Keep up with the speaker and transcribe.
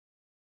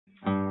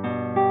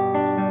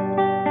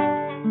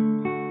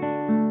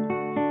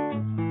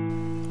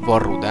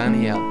Varró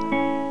Dániel,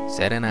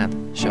 Szerenád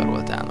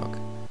Saroltának.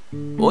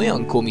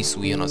 Olyan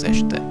komiszuljon az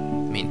este,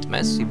 mint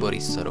messzi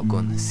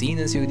barisszarokon,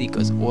 színeződik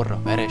az orra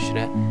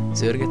veresre,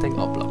 zörgeteg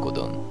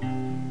ablakodon.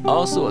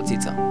 Alszol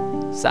cica,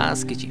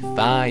 100 kicsi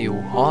fájó,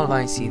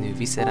 halványszínű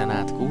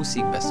viszerenát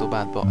kúszik be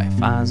szobádba e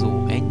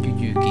fázó,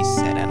 együgyű kis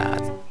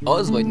szerenád.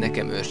 Az vagy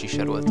nekem őrsi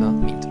Sarolta,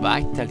 mint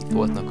vágyteli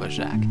foltnak a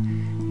zsák.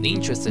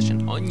 Nincs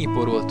összesen annyi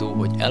poroltó,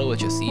 hogy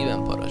eloltsa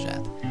szívem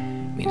parazsát.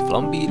 Mint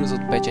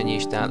flambírozott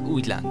pecsenyéstál,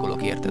 úgy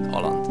lángolok érted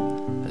alant.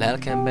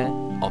 Lelkembe,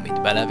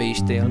 amit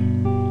belevéstél,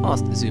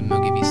 azt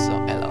zümmögi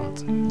vissza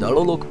elant.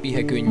 Dalolok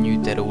pihekönnyű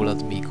te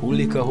rólad, míg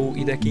hullik a hó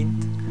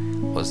idekint,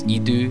 az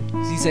idő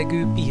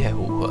zizegő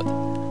pihehóhad.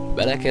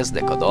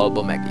 Belekezdek a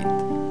dalba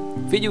megint.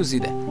 Figyelj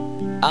ide,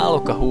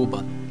 állok a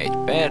hóban, egy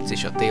perc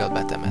és a tél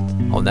betemet.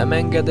 Ha nem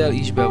enged el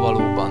is be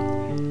valóban,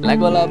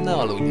 legalább ne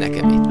aludj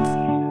nekem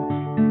itt.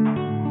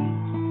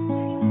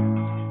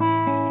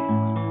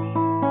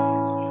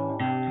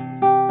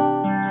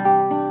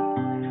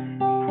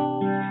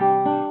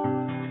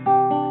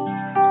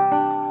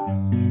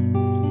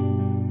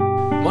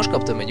 Most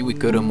kaptam egy új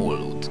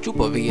körömollót,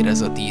 csupa vér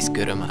ez a 10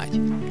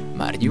 körömágy.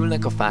 Már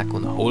gyűlnek a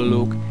fákon a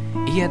hollók,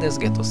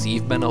 ijedezget a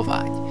szívben a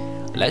vágy.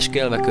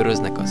 Leskelve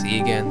köröznek az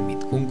égen,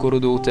 mint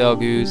kunkorodó te a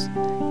gőz,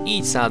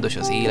 így száldos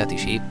az élet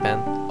is éppen,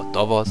 a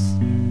tavasz,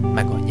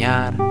 meg a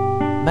nyár,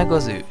 meg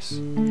az ősz.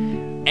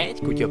 Egy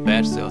kutya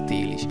persze a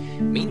tél is,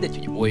 mindegy,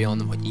 hogy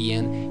olyan vagy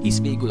ilyen,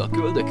 hisz végül a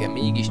köldöke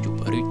mégis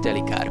csupa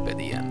rütteli carpe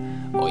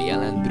diem. A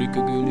jelent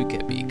brükkögő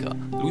lükebéka,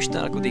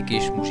 lustálkodik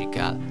és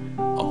muzsikál,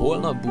 a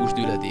holnap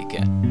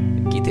búsdüledéke,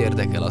 kit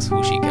érdekel az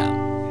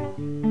húsikám.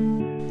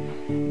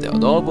 De a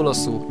dalból a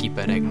szók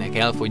kiperegnek,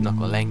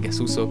 elfogynak a lenge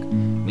szuszok,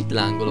 mit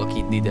lángolok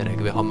itt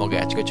dideregve, ha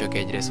magácska csak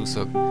egyre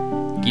szuszog.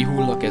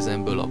 Kihull a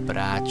kezemből a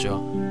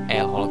brácsa,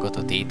 elhallgat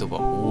a tétova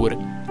hór,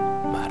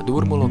 már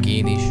durmolok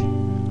én is,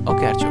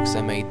 akár csak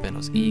szemeidben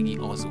az égi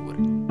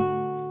azúr.